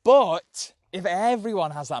 But if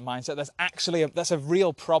everyone has that mindset, that's a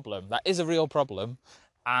real problem. That is a real problem.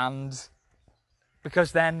 And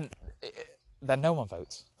because then no one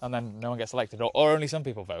votes, and then no one gets elected, or only some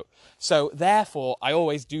people vote. So therefore, I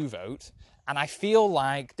always do vote. And I feel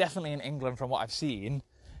like, definitely in England, from what I've seen,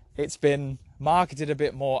 it's been marketed a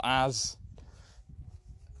bit more as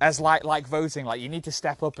like voting, like you need to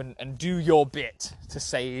step up and do your bit to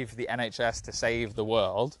save the NHS, to save the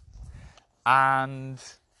world. And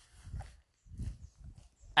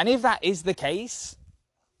if that is the case,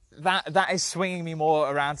 that is swinging me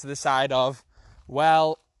more around to the side of,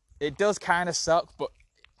 well, it does kind of suck, but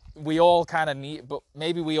we all kind of need, but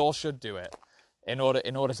maybe we all should do it in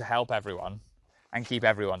order to help everyone and keep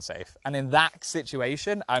everyone safe. And in that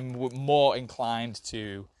situation, I'm more inclined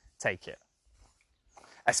to take it.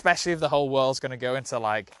 Especially if the whole world's going to go into,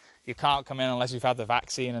 like, you can't come in unless you've had the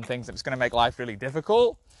vaccine and things, and it's going to make life really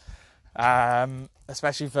difficult.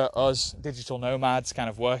 Especially for us digital nomads kind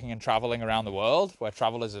of working and traveling around the world, where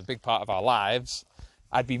travel is a big part of our lives,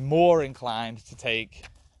 I'd be more inclined to take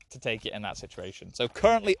it in that situation. So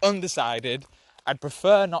currently undecided. I'd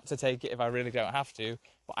prefer not to take it if I really don't have to,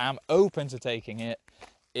 but I am open to taking it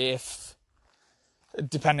to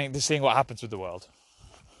seeing what happens with the world.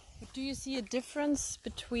 Do you see a difference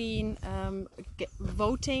between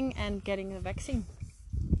voting and getting the vaccine?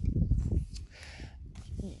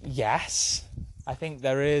 Yes, I think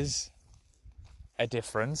there is a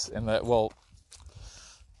difference in that. Well,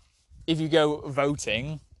 if you go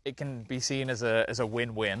voting, it can be seen as a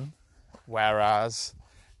win-win, whereas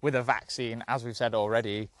with a vaccine, as we've said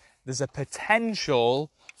already, there's a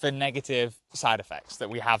potential for negative side effects that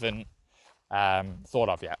we haven't thought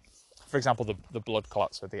of yet. For example, the blood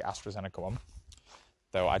clots with the AstraZeneca one,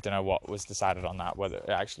 though I don't know what was decided on that, whether it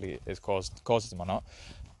actually causes them or not.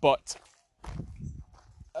 But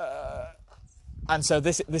and so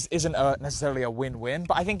this isn't necessarily a win-win,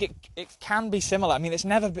 but I think it can be similar. I mean,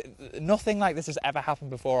 nothing like this has ever happened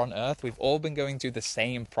before on Earth. We've all been going through the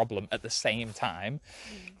same problem at the same time.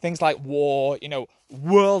 Things like war,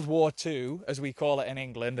 World War II, as we call it in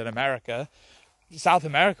England and America. South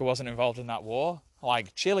America wasn't involved in that war.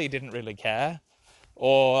 Like, Chile didn't really care,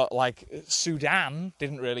 or like Sudan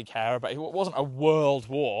didn't really care about it. It wasn't a world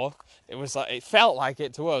war. It was like, it felt like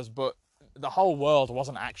it to us, but the whole world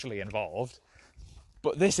wasn't actually involved.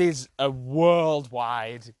 But this is a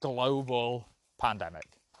worldwide, global pandemic,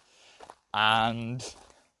 and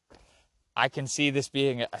I can see this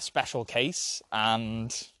being a special case,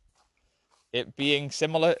 and it being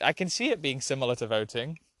similar. I can see it being similar to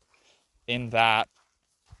voting, in that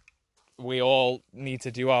we all need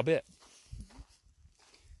to do our bit.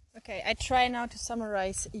 Okay, I try now to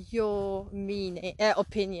summarize your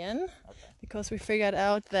opinion, because we figured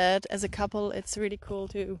out that as a couple it's really cool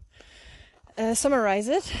to summarize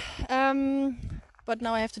it. But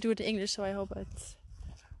now I have to do it in English, so I hope it's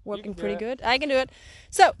working pretty good. I can do it.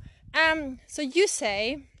 So you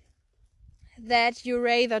say that you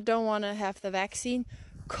rather don't want to have the vaccine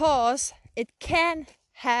because it can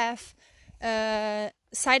have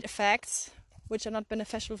side effects which are not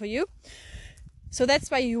beneficial for you. So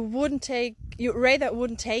that's why you rather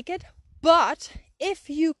wouldn't take it. But if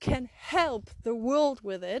you can help the world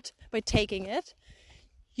with it by taking it,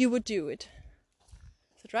 you would do it.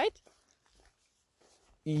 Is that right?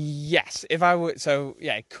 Yes, if I would. So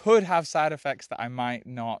yeah, it could have side effects that I might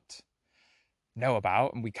not know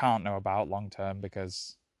about, and we can't know about long term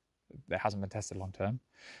because it hasn't been tested long term.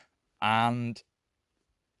 And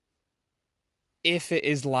if it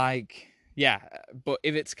is like, yeah, but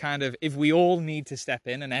if it's kind of, if we all need to step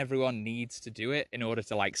in and everyone needs to do it in order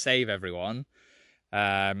to like save everyone,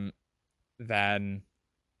 then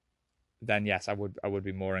yes, I would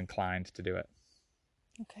be more inclined to do it.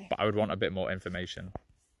 Okay. But I would want a bit more information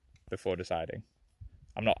before deciding.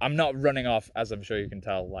 I'm not running off, as I'm sure you can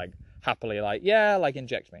tell, like happily, like, yeah, like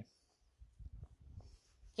inject me.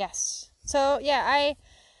 Yes. So yeah,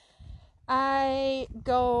 I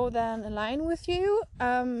go then in line with you.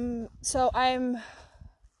 So I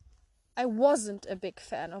wasn't a big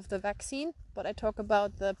fan of the vaccine, but I talk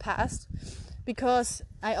about the past because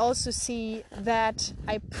I also see that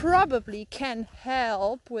I probably can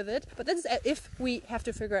help with it. But that's if we have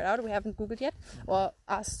to figure it out. We haven't Googled yet or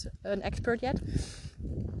asked an expert yet.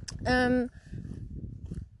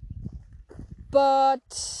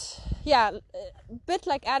 But yeah, a bit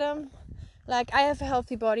like Adam, like I have a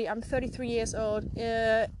healthy body. I'm 33 years old.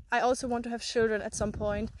 I also want to have children at some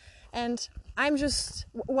point, and I'm just,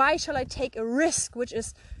 why shall I take a risk which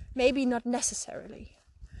is maybe not necessarily?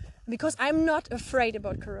 Because I'm not afraid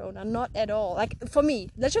about corona, not at all. Like for me,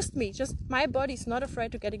 that's just me. Just my body's not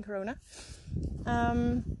afraid of getting corona.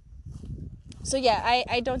 So yeah,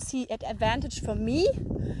 I don't see an advantage for me.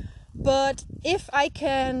 But if I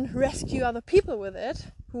can rescue other people with it,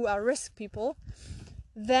 who are risk people,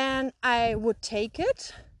 then I would take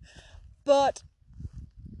it. But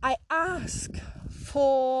I ask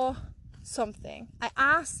for something. I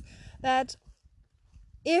ask that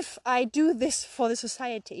if I do this for the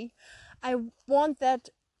society, I want that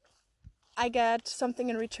I get something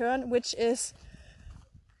in return, which is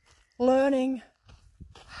learning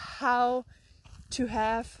how to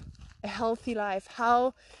have a healthy life,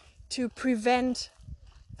 how to prevent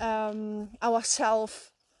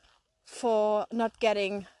ourselves for not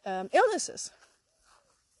getting illnesses.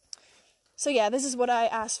 So yeah, this is what I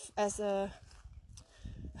ask as a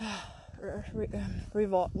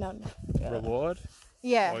reward. Reward?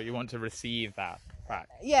 Yeah. Or you want to receive that back?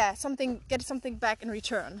 Yeah, get something back in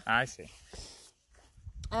return. I see.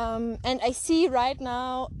 And I see right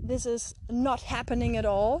now this is not happening at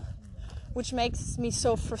all, which makes me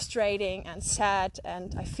so frustrating and sad,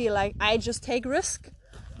 and I feel like I just take risk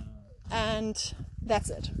and that's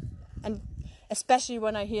it. And especially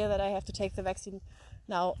when I hear that I have to take the vaccine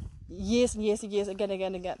now years and years and years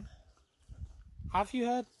again. Have you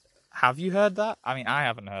heard that? I mean, I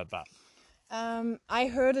haven't heard that. I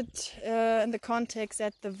heard it in the context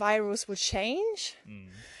that the virus will change,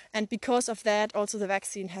 and because of that also the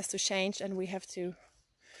vaccine has to change and we have to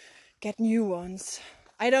get new ones.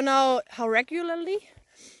 I don't know how regularly.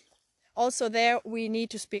 Also there we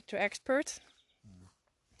need to speak to experts.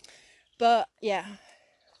 But yeah,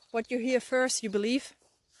 what you hear first you believe.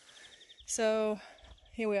 So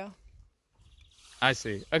here we are. I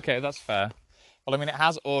see. Okay, that's fair. Well, I mean, it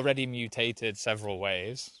has already mutated several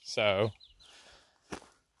ways, so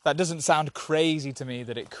that doesn't sound crazy to me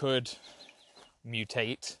that it could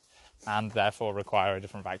mutate and therefore require a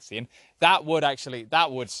different vaccine. That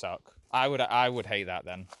would suck. I would hate that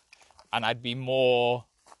then. And I'd be more,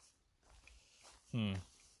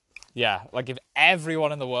 yeah, like if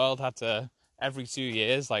everyone in the world had to, every 2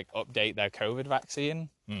 years, like update their COVID vaccine,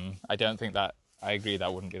 I don't think that, I agree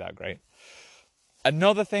that wouldn't be that great.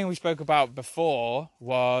 Another thing we spoke about before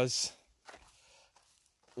was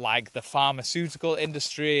like the pharmaceutical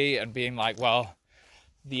industry and being like, well,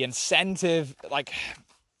 the incentive, like,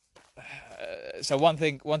 so one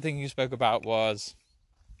thing you spoke about was,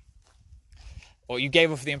 or you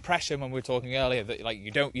gave off the impression when we were talking earlier that like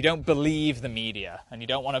you don't believe the media and you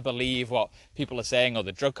don't want to believe what people are saying or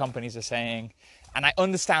the drug companies are saying. And I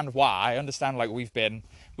understand why. I understand like we've been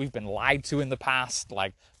lied to in the past.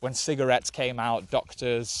 Like when cigarettes came out,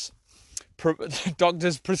 doctors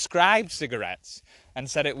prescribed cigarettes and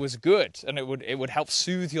said it was good and it would help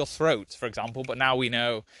soothe your throat, for example. But now we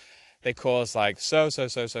know they cause like so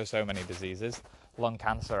many diseases, lung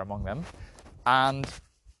cancer among them, and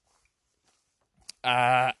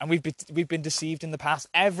we've been deceived in the past.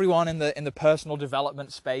 Everyone in the personal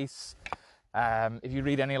development space, if you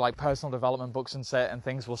read any like personal development books and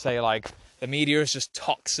things, will say like the media is just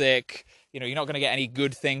toxic. You know, you're not going to get any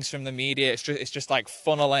good things from the media. It's just like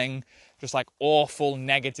funneling just like awful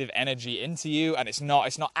negative energy into you, and it's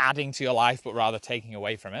not adding to your life, but rather taking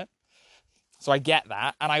away from it. So I get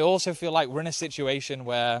that, and I also feel like we're in a situation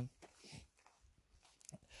where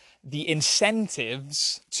the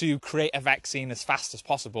incentives to create a vaccine as fast as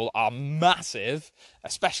possible are massive,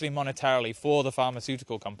 especially monetarily for the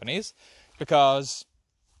pharmaceutical companies, because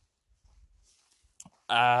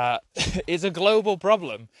it's a global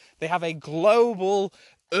problem. They have a global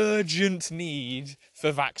urgent need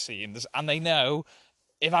for vaccines, and they know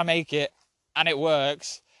if I make it and it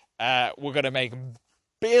works, we're going to make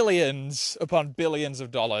billions upon billions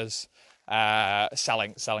of dollars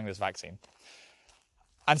selling this vaccine.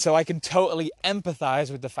 And so I can totally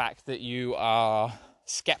empathize with the fact that you are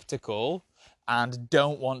skeptical and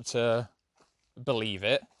don't want to believe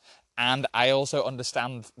it. And I also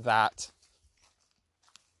understand that,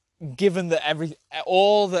 given that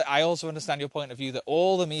I also understand your point of view that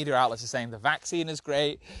all the media outlets are saying the vaccine is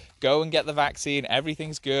great, go and get the vaccine,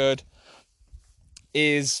 everything's good,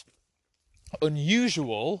 is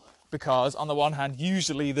unusual, because on the one hand,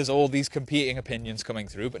 usually there's all these competing opinions coming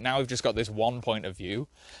through, but now we've just got this one point of view.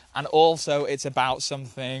 And also it's about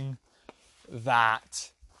something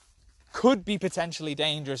that could be potentially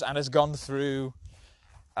dangerous and has gone through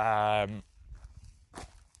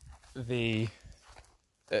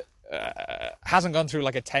hasn't gone through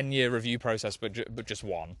like a 10-year review process, but just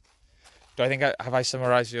one. Do I think have I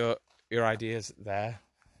summarized your ideas there?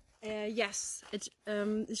 Yes, it's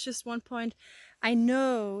just one point. I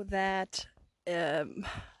know that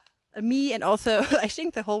me and also I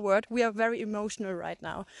think the whole world, we are very emotional right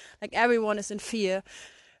now. Like everyone is in fear,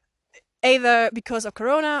 either because of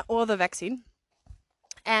Corona or the vaccine.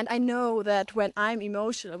 And I know that when I'm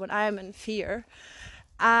emotional, when I'm in fear,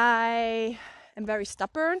 I am very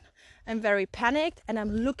stubborn, I'm very panicked, and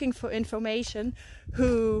I'm looking for information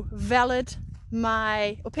who valid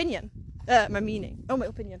my opinion, my meaning. Oh, my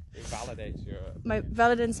opinion. It validates your opinion.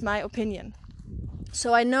 Validates my opinion.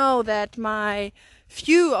 So I know that my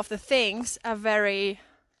view of the things are very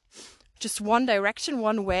just one direction,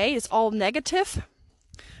 one way. It's all negative.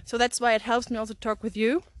 So that's why it helps me also talk with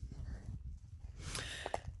you.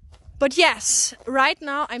 But yes, right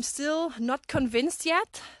now I'm still not convinced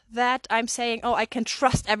yet that I'm saying, oh, I can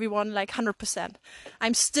trust everyone like 100%.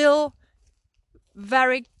 I'm still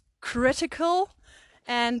very critical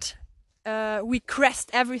and request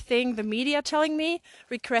everything the media telling me,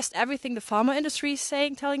 request everything the pharma industry is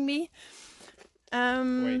telling me.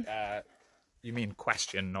 Wait, you mean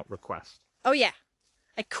question, not request? Oh yeah,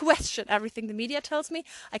 I question everything the media tells me.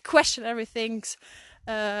 I question everything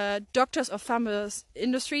doctors or pharma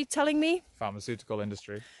industry telling me. Pharmaceutical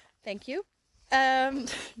industry. Thank you.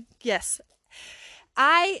 Yes,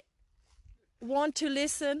 I want to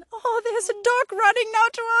listen. Oh, there's a dog running now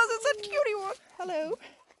to us. It's a cutie one. Hello.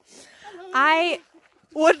 I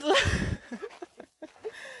would.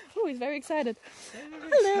 Oh, he's very excited.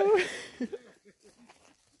 Hello.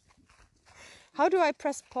 How do I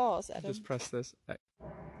press pause, Adam? Just press this.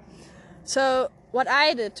 So what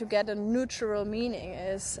I did to get a neutral meaning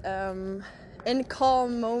is in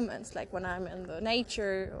calm moments, like when I'm in the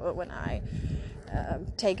nature or when I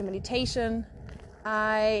take a meditation,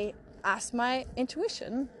 I ask my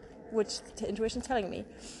intuition, which the intuition is telling me.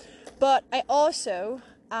 But I also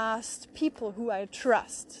asked people who I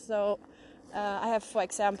trust. So I have, for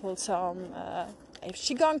example, a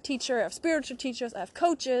Qigong teacher, I have spiritual teachers, I have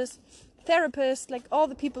coaches, therapists, like all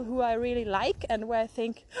the people who I really like and where I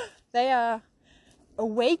think they are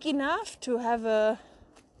awake enough to have a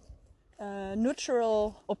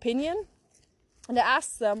neutral opinion. And I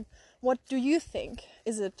asked them, what do you think?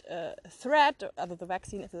 Is it a threat, or the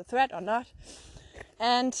vaccine is it a threat or not?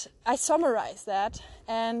 And I summarized that,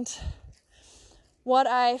 and what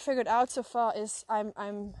I figured out so far is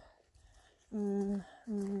the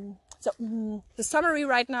summary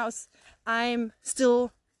right now is I'm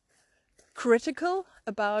still critical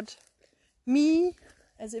about me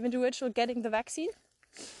as an individual getting the vaccine.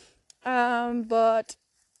 But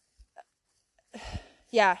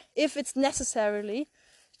yeah, if it's necessarily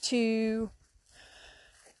to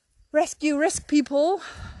risk people,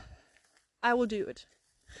 I will do it.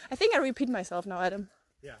 I think I repeat myself now, Adam.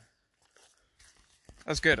 Yeah.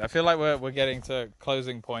 That's good. I feel like we're getting to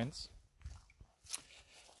closing points.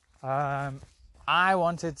 I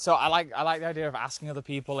like the idea of asking other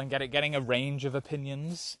people and getting a range of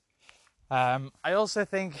opinions. I also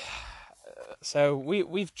think so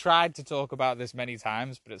we've tried to talk about this many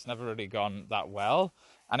times, but it's never really gone that well.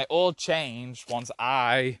 And it all changed once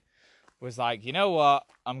I was like, you know what?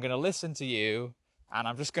 I'm going to listen to you and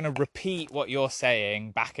I'm just going to repeat what you're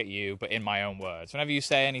saying back at you, but in my own words. Whenever you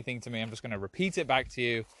say anything to me, I'm just going to repeat it back to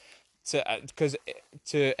you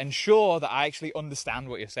to ensure that I actually understand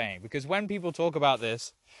what you're saying. Because when people talk about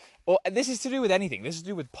this, or this is to do with anything, this is to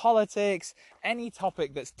do with politics, any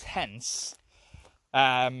topic that's tense,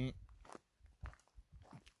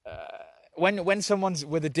 when someone's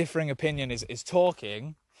with a differing opinion is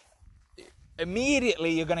talking,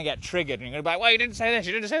 immediately you're going to get triggered and you're going to be like, well, you didn't say this,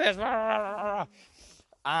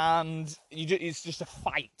 and it's just a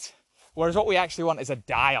fight. Whereas what we actually want is a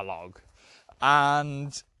dialogue.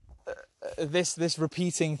 And this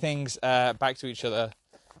repeating things back to each other,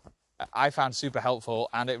 I found super helpful,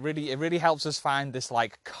 and it really helps us find this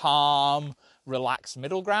like calm, relaxed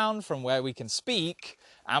middle ground from where we can speak,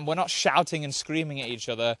 and we're not shouting and screaming at each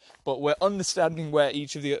other, but we're understanding where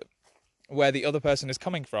the other person is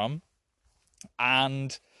coming from,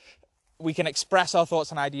 and we can express our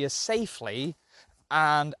thoughts and ideas safely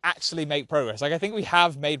and actually make progress. Like, I think we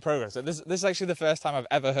have made progress. This is actually the first time I've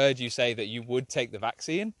ever heard you say that you would take the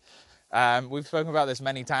vaccine. We've spoken about this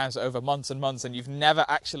many times over months and months, and you've never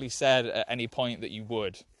actually said at any point that you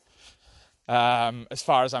would. As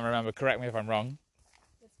far as I remember, correct me if I'm wrong.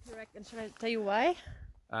 That's correct. And should I tell you why?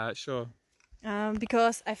 Sure.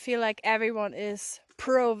 Because I feel like everyone is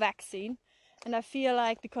pro-vaccine. And I feel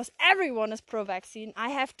like because everyone is pro-vaccine, I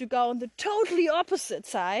have to go on the totally opposite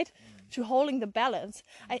side to holding the balance.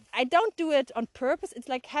 I don't do it on purpose. It's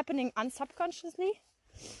like happening unsubconsciously.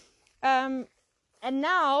 And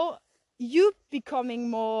now you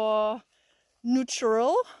becoming more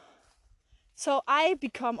neutral. So I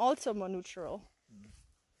become also more neutral.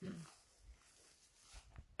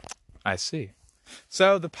 I see.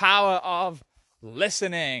 So the power of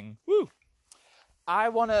listening. Woo! I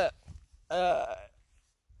want to... the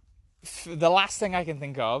last thing I can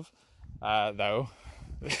think of, though,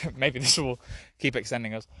 maybe this will keep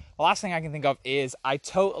extending us. The last thing I can think of is I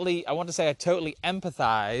totally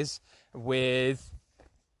empathize with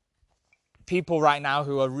people right now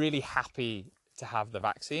who are really happy to have the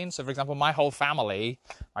vaccine. So, for example, my whole family,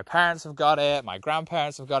 my parents have got it, my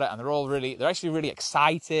grandparents have got it, and they're actually really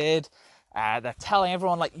excited. They're telling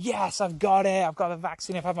everyone, like, yes, I've got it, I've got the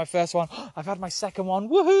vaccine, I've had my first one, I've had my second one,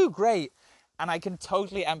 woohoo, great. And I can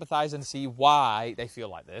totally empathize and see why they feel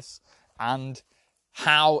like this, and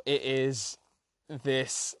how it is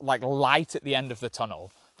this like light at the end of the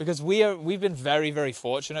tunnel. Because we've been very, very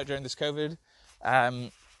fortunate during this COVID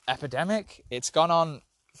epidemic. It's gone on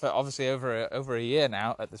for obviously over a year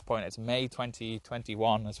now. At this point, it's May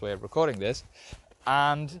 2021 as we're recording this,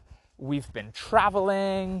 and we've been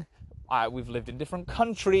traveling. We've lived in different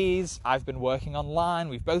countries. I've been working online.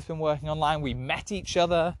 We've both been working online. We met each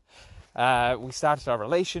other. We started our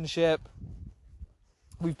relationship.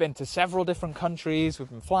 We've been to several different countries. We've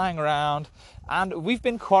been flying around, and we've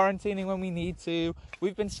been quarantining when we need to.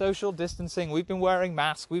 We've been social distancing. We've been wearing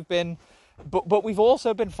masks. But we've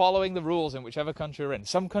also been following the rules in whichever country we're in.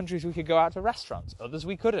 Some countries we could go out to restaurants, others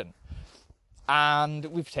we couldn't. And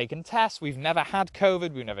we've taken tests. We've never had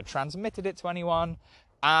COVID. We've never transmitted it to anyone.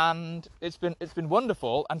 And it's been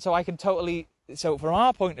wonderful. And so so from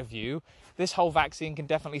our point of view, this whole vaccine can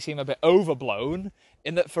definitely seem a bit overblown,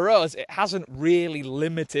 in that for us, it hasn't really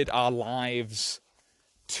limited our lives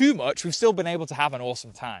too much. We've still been able to have an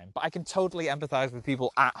awesome time. But I can totally empathize with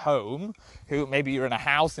people at home who maybe you're in a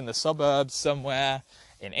house in the suburbs somewhere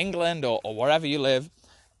in England or wherever you live.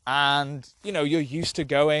 And, you're used to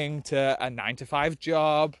going to a 9-to-5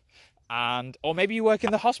 job. Or maybe you work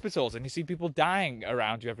in the hospitals and you see people dying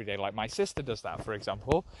around you every day, like my sister does that, for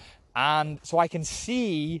example. And so I can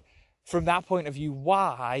see from that point of view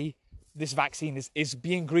why this vaccine is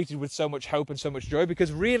being greeted with so much hope and so much joy,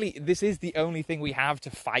 because really this is the only thing we have to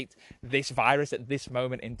fight this virus at this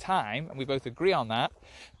moment in time, and we both agree on that.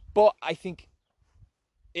 But I think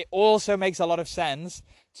it also makes a lot of sense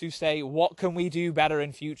to say, what can we do better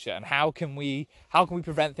in future, and how can we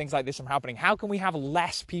prevent things like this from happening? How can we have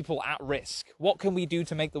less people at risk? What can we do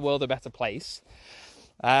to make the world a better place?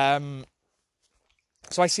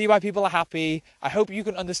 So I see why people are happy. I hope you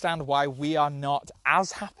can understand why we are not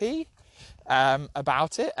as happy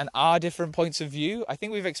about it, and our different points of view. I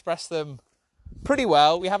think we've expressed them pretty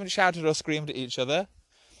well. We haven't shouted or screamed at each other.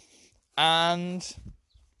 And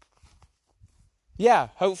yeah,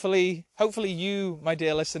 hopefully you, my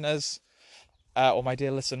dear listeners, or my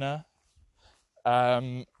dear listener,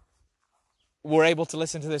 were able to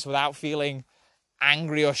listen to this without feeling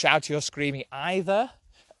angry or shouty or screamy either.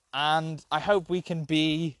 And I hope we can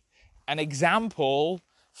be an example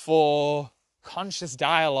for conscious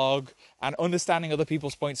dialogue and understanding other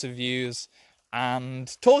people's points of views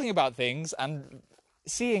and talking about things and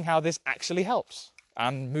seeing how this actually helps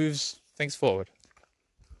and moves things forward.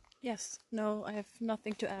 Yes, no, I have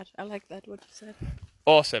nothing to add. I like that, what you said.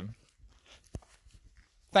 Awesome.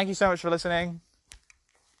 Thank you so much for listening.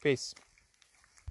 Peace.